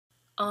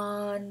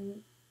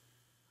On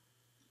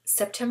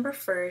September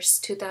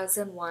 1st,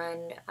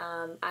 2001,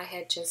 I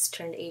had just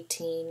turned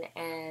 18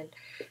 and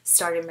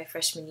started my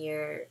freshman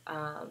year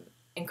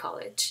in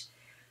college.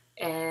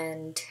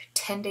 And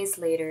 10 days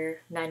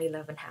later,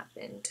 9/11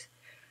 happened.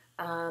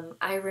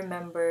 I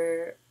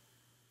remember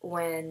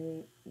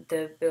when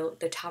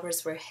the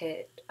towers were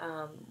hit,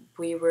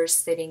 we were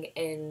sitting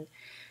in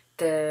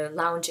the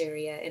lounge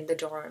area in the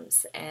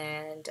dorms,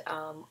 and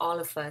all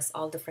of us,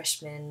 all the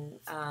freshmen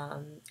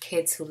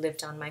kids who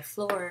lived on my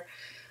floor,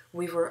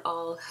 we were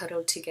all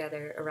huddled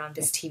together around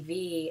this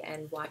TV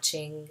and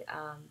watching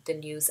the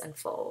news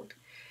unfold.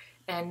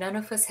 And none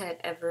of us had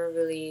ever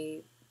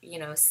really,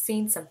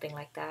 seen something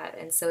like that.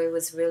 And so it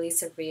was really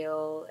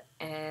surreal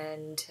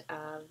and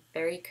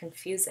very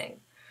confusing.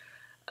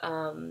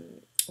 Um,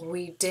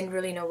 we didn't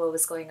really know what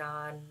was going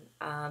on,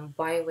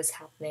 why it was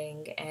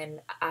happening,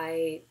 and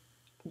I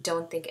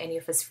don't think any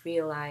of us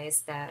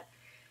realized that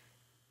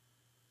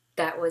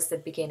that was the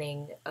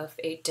beginning of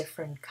a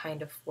different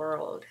kind of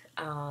world.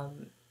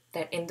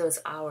 That in those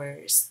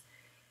hours,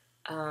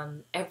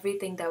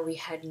 everything that we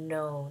had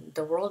known,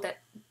 the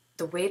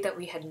way that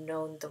we had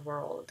known the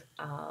world,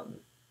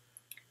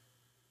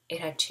 it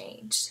had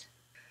changed.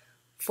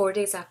 4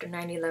 days after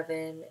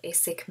 9/11, a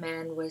Sikh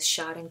man was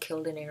shot and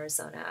killed in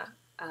Arizona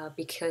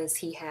because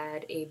he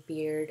had a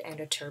beard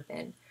and a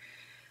turban.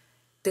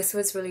 This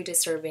was really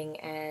disturbing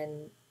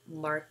and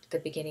marked the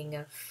beginning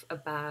of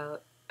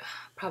about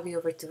probably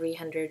over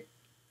 300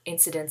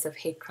 incidents of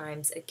hate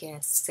crimes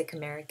against Sikh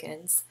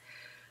Americans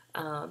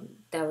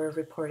that were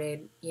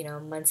reported,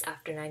 months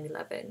after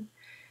 9/11.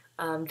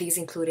 These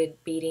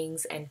included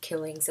beatings and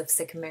killings of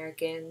Sikh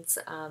Americans,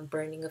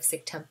 burning of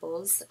Sikh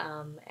temples,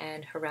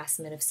 and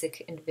harassment of Sikh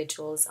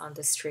individuals on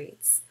the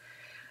streets.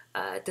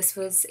 This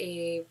was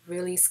a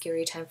really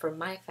scary time for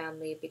my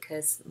family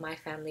because my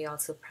family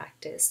also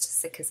practiced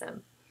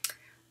Sikhism.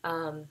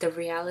 The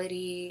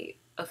reality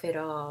of it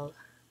all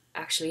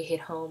actually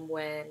hit home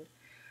when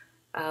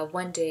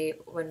one day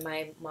when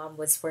my mom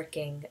was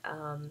working,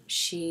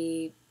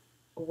 she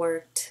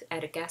worked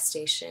at a gas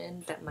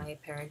station that my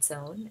parents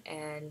own,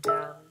 and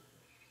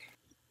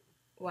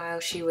while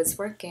she was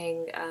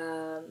working,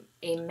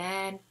 a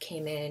man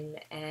came in,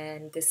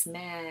 and this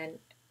man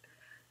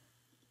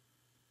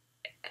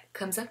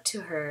comes up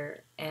to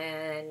her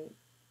and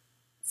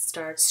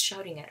starts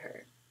shouting at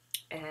her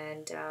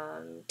and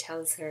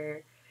tells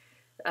her,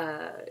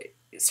 uh,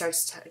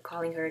 starts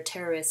calling her a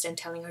terrorist and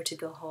telling her to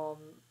go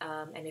home.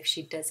 And if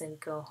she doesn't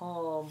go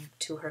home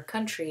to her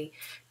country,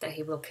 that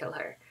he will kill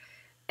her.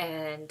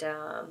 And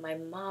my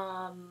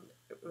mom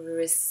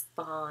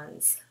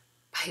responds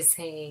by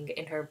saying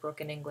in her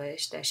broken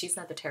English that she's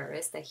not the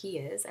terrorist, that he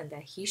is, and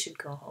that he should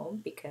go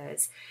home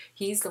because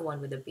he's the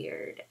one with the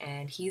beard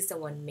and he's the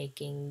one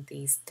making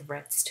these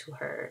threats to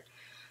her.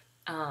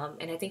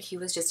 And I think he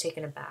was just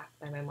taken aback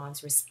by my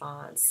mom's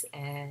response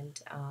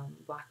and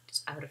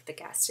walked out of the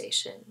gas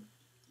station.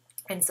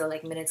 And so,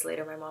 like, minutes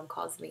later, my mom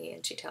calls me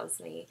and she tells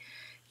me,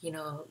 you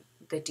know,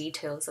 the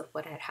details of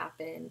what had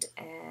happened.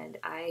 And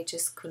I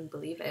just couldn't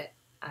believe it.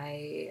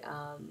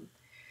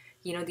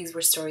 These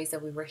were stories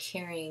that we were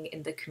hearing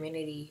in the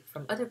community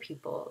from other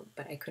people,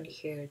 but I couldn't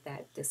hear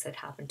that this had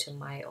happened to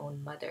my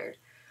own mother.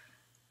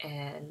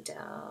 And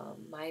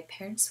my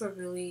parents were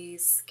really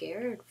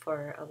scared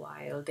for a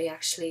while. They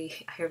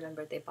actually, I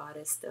remember they bought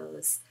us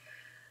those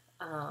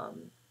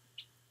um,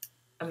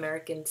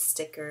 American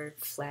sticker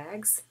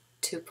flags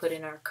to put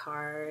in our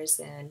cars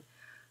and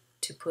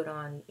to put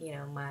on,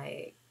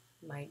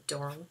 my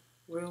dorm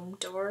room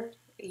door,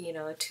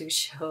 to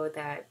show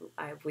that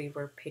we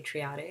were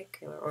patriotic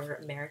or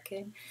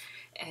American.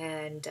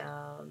 And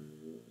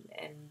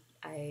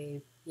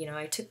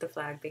I took the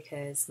flag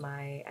because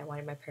I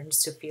wanted my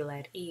parents to feel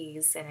at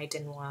ease, and I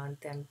didn't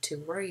want them to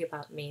worry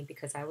about me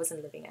because I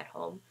wasn't living at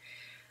home.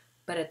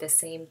 But at the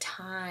same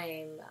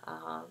time,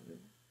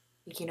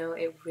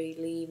 it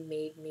really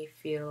made me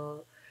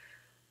feel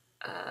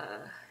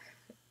uh,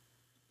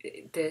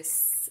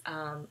 this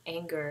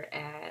anger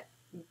at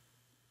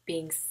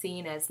being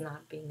seen as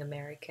not being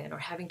American or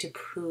having to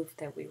prove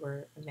that we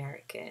were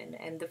American.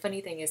 And the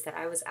funny thing is that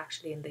I was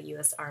actually in the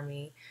US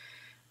Army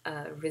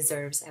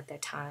reserves at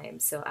that time.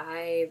 So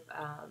I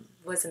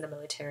was in the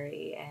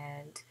military,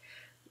 and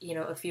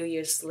a few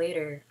years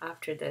later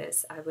after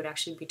this, I would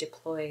actually be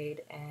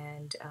deployed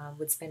and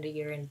would spend a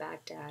year in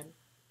Baghdad.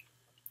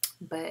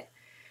 But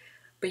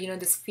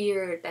this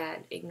fear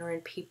that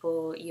ignorant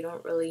people, you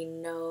don't really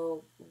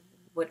know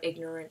what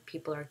ignorant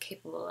people are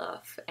capable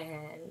of,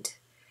 and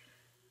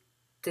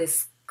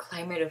this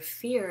climate of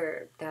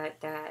fear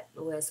that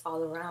was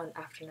all around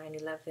after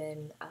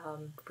 9/11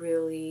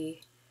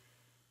 really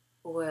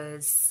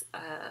was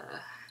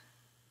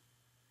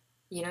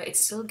it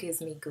still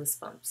gives me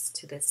goosebumps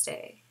to this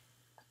day.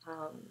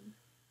 um,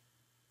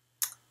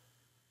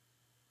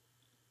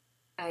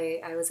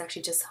 I was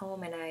actually just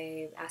home, and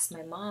I asked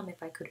my mom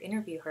if I could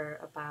interview her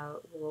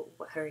about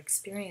what her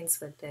experience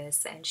with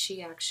this, and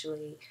she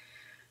actually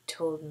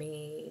told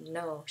me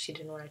no, she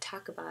didn't want to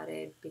talk about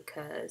it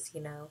because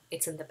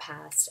it's in the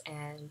past,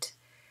 and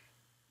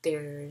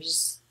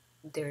there's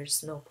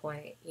there's no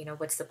point. You know,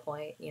 what's the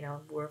point? You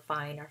know, we're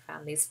fine, our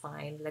family's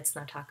fine, let's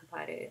not talk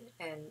about it.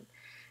 And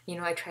you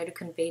know, I try to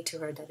convey to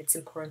her that it's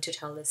important to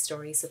tell this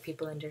story so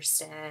people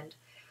understand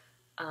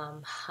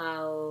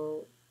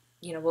how,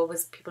 you know, what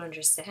was people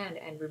understand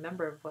and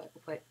remember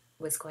what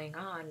was going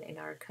on in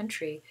our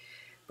country.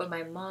 But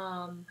my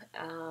mom,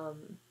 I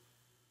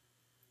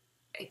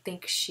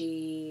think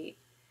she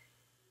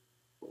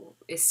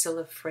is still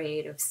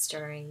afraid of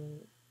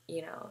stirring.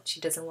 You know,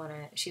 she doesn't want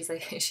to. She's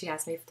like, she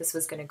asked me if this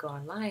was going to go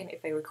online, if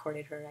I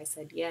recorded her. I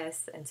said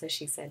yes, and so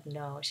she said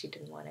no, she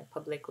didn't want to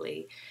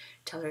publicly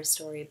tell her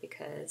story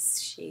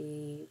because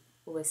she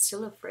was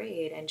still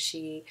afraid. And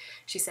she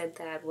said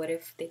that, what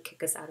if they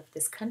kick us out of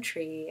this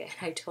country? And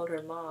I told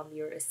her, Mom,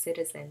 you're a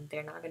citizen,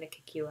 they're not going to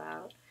kick you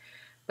out.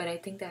 But I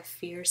think that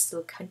fear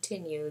still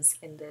continues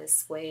in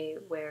this way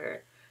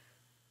where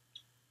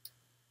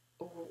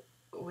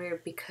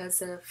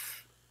because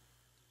of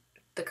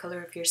the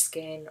color of your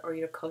skin or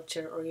your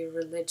culture or your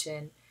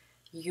religion,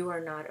 you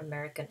are not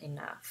American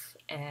enough,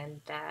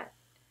 and that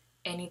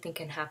anything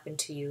can happen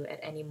to you at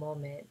any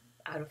moment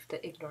out of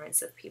the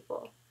ignorance of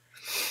people.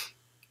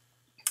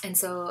 And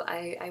so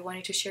I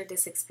wanted to share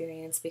this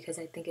experience because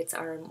I think it's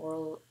our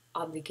moral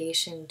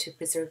obligation to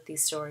preserve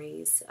these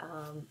stories,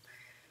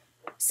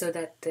 so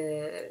that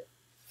the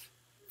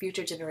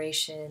future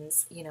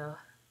generations, you know,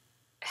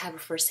 have a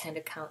first-hand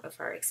account of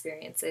our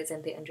experiences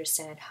and they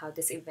understand how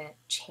this event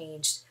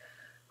changed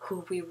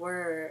who we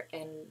were,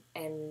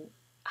 and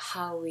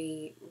how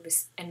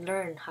and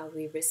learn how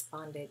we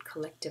responded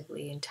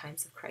collectively in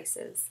times of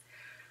crisis.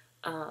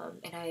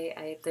 And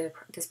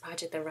this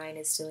project that Ryan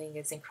is doing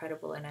is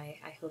incredible, and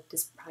I hope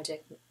this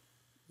project,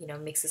 you know,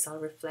 makes us all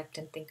reflect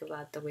and think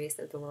about the ways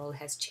that the world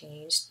has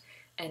changed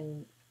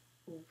and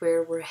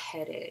where we're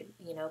headed.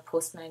 You know,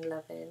 post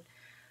 9/11,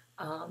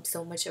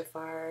 so much of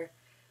our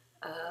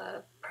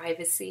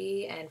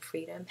privacy and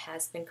freedom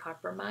has been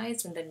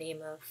compromised in the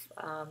name of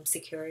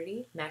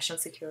security, national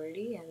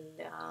security,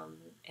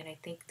 and I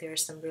think there are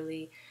some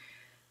really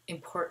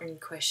important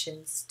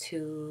questions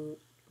to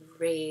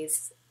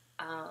raise.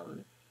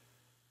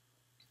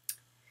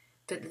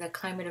 The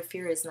climate of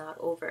fear is not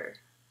over,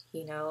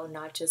 you know,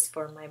 not just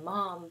for my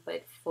mom,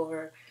 but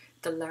for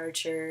the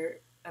larger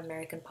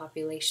American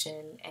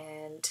population.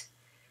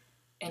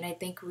 And I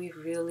think we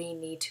really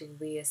need to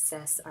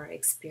reassess our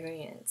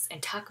experience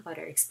and talk about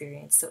our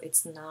experience, so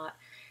it's not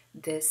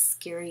this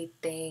scary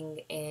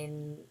thing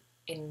in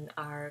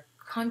our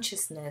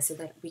consciousness, so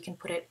that we can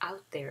put it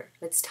out there.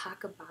 Let's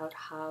talk about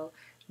how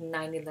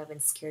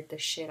 9/11 scared the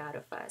shit out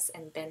of us,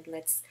 and then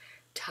let's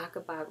talk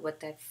about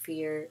what that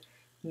fear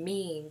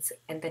means,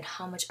 and then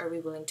how much are we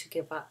willing to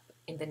give up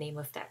in the name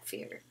of that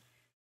fear.